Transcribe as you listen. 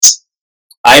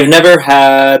I've never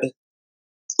had.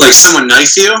 Like someone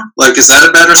knife you? Like, is that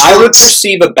a bad response? I would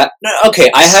perceive a bad. No, okay,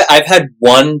 I've had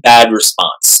one bad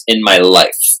response in my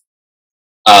life.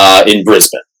 In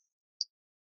Brisbane.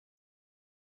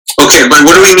 Okay, but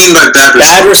what do we mean by bad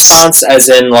response? Bad response, as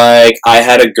in like I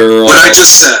had a girl. What I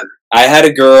just said. I had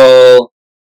a girl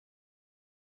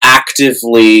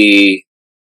actively.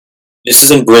 This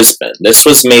is in Brisbane. This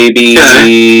was maybe.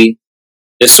 Okay.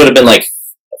 This would have been like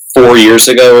 4 years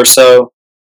ago or so.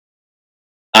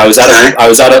 I was at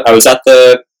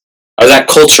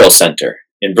Cultural Center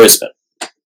in Brisbane,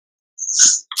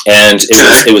 and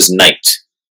it was night,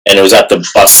 and it was at the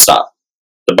bus stop,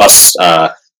 the bus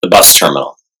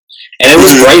terminal, and it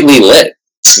was brightly lit.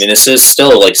 I mean, this is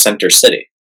still like Center City,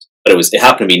 but it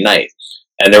happened to be night,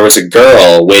 and there was a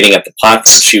girl waiting at the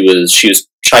platform. She was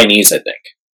Chinese, I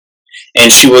think,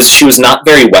 and she was not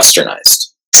very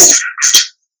westernized.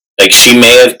 Like, she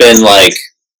may have been like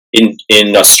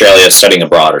in Australia studying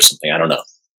abroad or something. I don't know.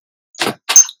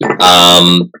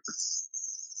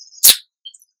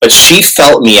 But she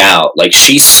felt me out. Like,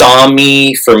 she saw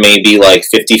me for maybe like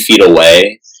 50 feet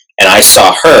away, and I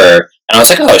saw her, and I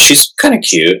was like, oh, she's kind of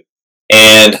cute.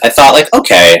 And I thought, like,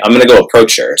 okay, I'm gonna go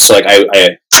approach her. So like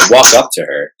I walk up to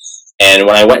her, and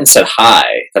when I went and said hi,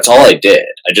 that's all I did.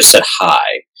 I just said hi,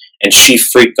 and she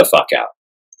freaked the fuck out.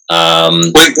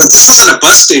 Wait, this wasn't a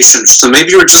bus station, so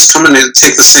maybe you were just coming to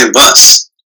take the same bus?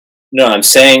 No, I'm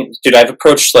saying, dude, I've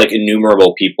approached like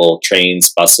innumerable people,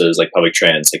 trains, buses, like public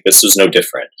trans. Like, this was no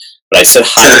different. But I said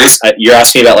hi. You're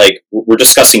asking about, like, we're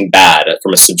discussing bad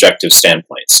from a subjective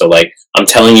standpoint. So like, I'm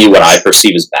telling you what I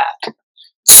perceive as bad.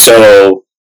 So,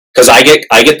 because I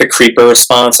get the creeper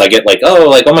response. I get like, oh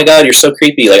my god, you're so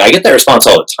creepy. Like, I get that response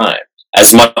all the time.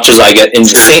 As much as I get in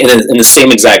the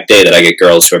same exact day that I get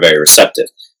girls who are very receptive.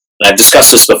 And I've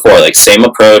discussed this before, like, same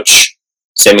approach,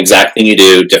 same exact thing you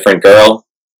do, different girl,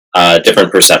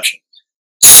 different perception.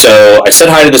 So I said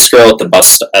hi to this girl at the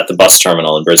bus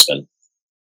terminal in Brisbane,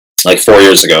 like 4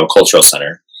 years ago, Cultural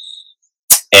Center,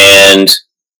 and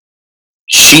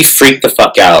she freaked the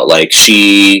fuck out. Like,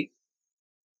 she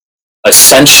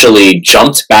essentially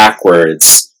jumped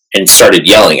backwards and started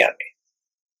yelling at me,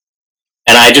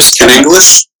 and I just in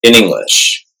English. In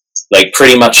English. Like,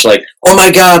 pretty much like, oh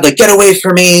my god, like, get away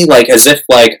from me, like, as if,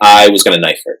 like, I was gonna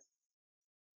knife her.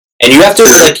 And you have to,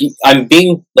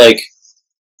 like,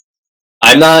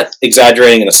 I'm not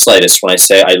exaggerating in the slightest when I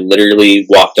say I literally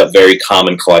walked up very calm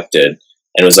and collected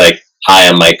and was like, hi,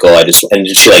 I'm Michael, and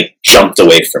she, like, jumped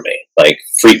away from me, like,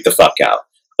 freaked the fuck out.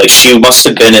 Like, she must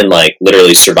have been in, like,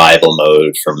 literally survival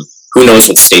mode from who knows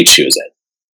what state she was in.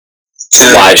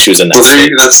 Why she was in that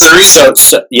state. That's the reason.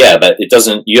 So, yeah, but it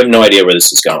doesn't, you have no idea where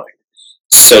this is going.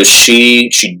 So she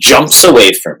jumps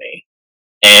away from me,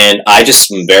 and I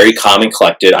just am very calm and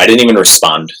collected. I didn't even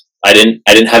respond. I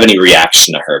didn't have any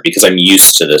reaction to her because I'm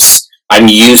used to this. I'm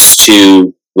used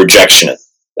to rejection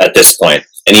at this point,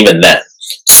 and even then.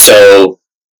 So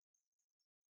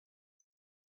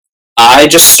I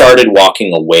just started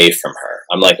walking away from her.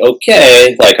 I'm like,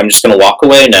 okay, like, I'm just gonna walk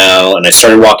away now, and I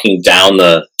started walking down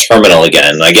the terminal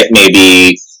again. I get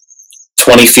maybe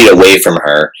 20 feet away from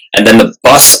her, and then the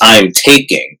bus I'm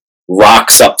taking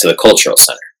rocks up to the Cultural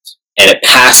Center, and it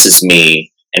passes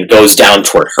me and goes down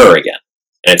toward her again.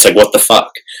 And it's like, what the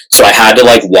fuck? So I had to,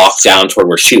 like, walk down toward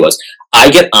where she was.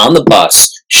 I get on the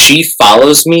bus, she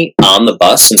follows me on the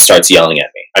bus and starts yelling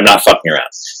at me. I'm not fucking around.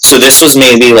 So this was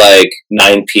maybe like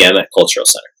 9 p.m. at Cultural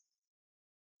Center.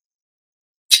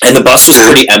 And the bus was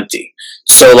pretty empty.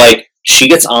 So, like, she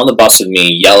gets on the bus with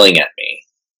me, yelling at me.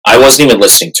 I wasn't even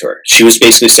listening to her. She was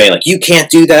basically saying, like, you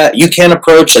can't do that, you can't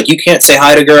approach, like, you can't say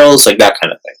hi to girls, like, that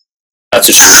kind of thing. That's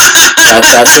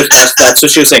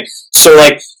what she was saying. So,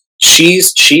 like,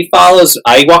 she follows,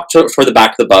 I walked for the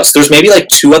back of the bus. There's maybe, like,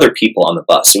 2 other people on the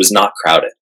bus. It was not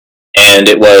crowded. And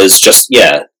it was just,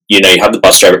 yeah, you have the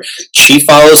bus driver. She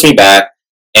follows me back,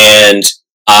 and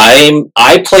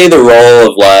I play the role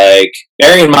of, like,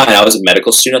 bearing in mind I was a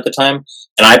medical student at the time,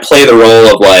 and I play the role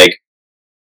of, like,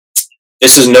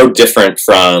 this is no different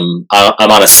from,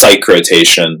 I'm on a psych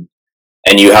rotation,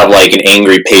 and you have, like, an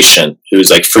angry patient who's,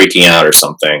 like, freaking out or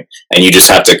something, and you just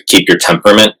have to keep your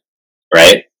temperament,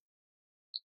 right?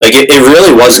 Like, it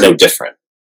really was no different.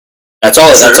 That's all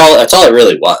it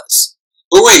really was.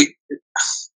 Oh, wait.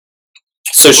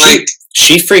 So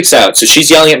she freaks out, so she's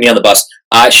yelling at me on the bus.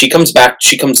 She comes back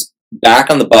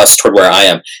on the bus toward where I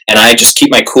am, and I just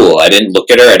keep my cool. I didn't look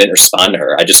at her, I didn't respond to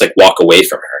her, I just, like, walk away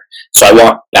from her. So I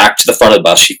walk back to the front of the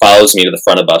bus, she follows me to the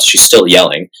front of the bus, she's still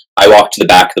yelling. I walk to the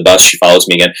back of the bus, she follows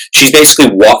me again. She's basically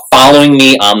following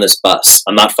me on this bus.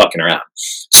 I'm not fucking around.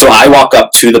 So I walk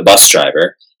up to the bus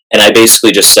driver, and I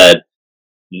basically just said,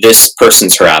 this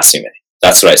person's harassing me.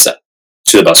 That's what I said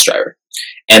to the bus driver.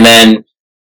 And then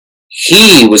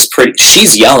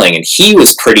she's yelling, and he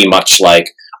was pretty much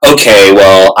like, okay,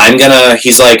 well,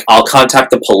 he's like, I'll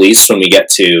contact the police when we get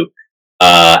to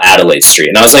Adelaide Street.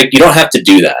 And I was like, you don't have to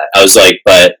do that. I was like,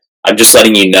 but I'm just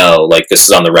letting you know, like, this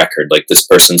is on the record, like, this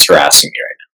person's harassing me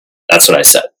right now. That's what I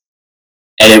said.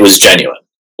 And it was genuine.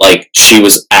 Like, she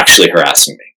was actually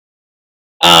harassing me.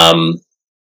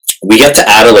 We get to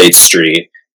Adelaide Street,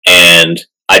 and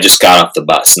I just got off the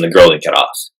bus, and the girl didn't get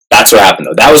off. That's what happened,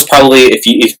 though. That was probably, if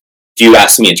you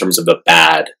ask me in terms of a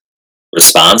bad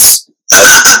response,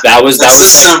 that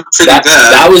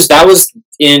was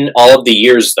in all of the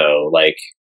years, though. Like,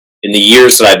 in the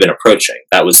years that I've been approaching,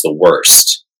 that was the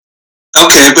worst.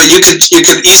 Okay, but you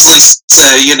could easily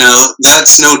say, you know,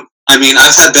 that's no. I mean,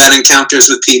 I've had bad encounters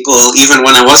with people even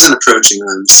when I wasn't approaching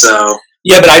them. So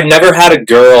yeah, but I've never had a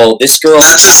girl. This girl.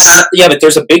 Yeah, but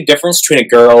there's a big difference between a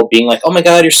girl being like, "Oh my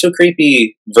god, you're so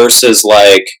creepy," versus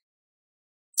like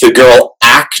the girl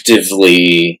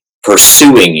actively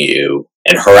pursuing you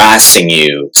and harassing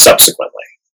you subsequently.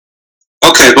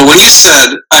 Okay, but when you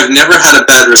said I've never had a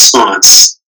bad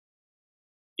response,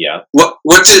 yeah, what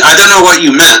did I don't know what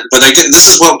you meant, but this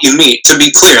is what you mean. To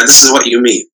be clear, this is what you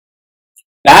mean.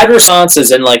 Bad response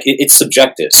is in like it's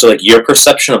subjective, so like your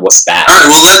perception of what's bad. All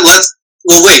right,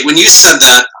 well wait. When you said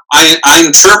that, I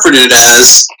interpreted it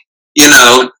as, you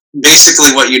know,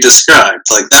 basically what you described.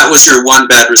 Like that was your one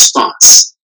bad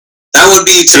response. That would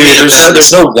be to me a bad response.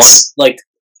 There's no one like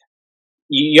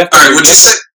you have to. All right, would you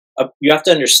say? You have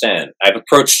to understand. I've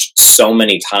approached so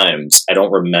many times. I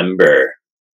don't remember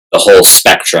the whole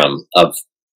spectrum of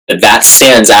that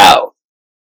stands out.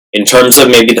 In terms of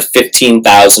maybe the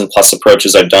 15,000 plus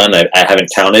approaches I've done, I haven't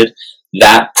counted.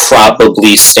 That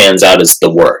probably stands out as the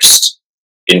worst.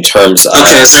 In terms of...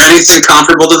 Okay, is there anything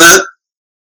comparable to that?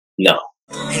 No.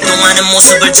 행동하는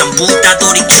모습을 전부 다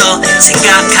돌이켜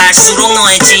생각할수록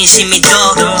너의 진심이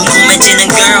더 궁금해지는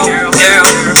girl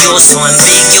You're so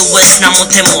ambiguous 나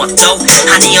못해 뭣도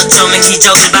아니 어쩌면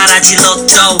기적을 바라지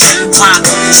로또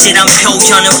확실한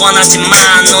표현을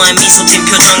원하지만 너의 미소 띤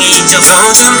표정에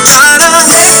잊어버려 좀 덜어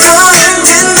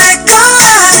너인지 내거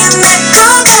아닌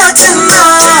내거 같은 너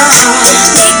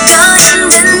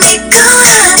네거인지 네거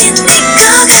아닌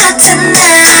네거 같은 나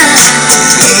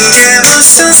이게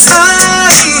무슨 소리야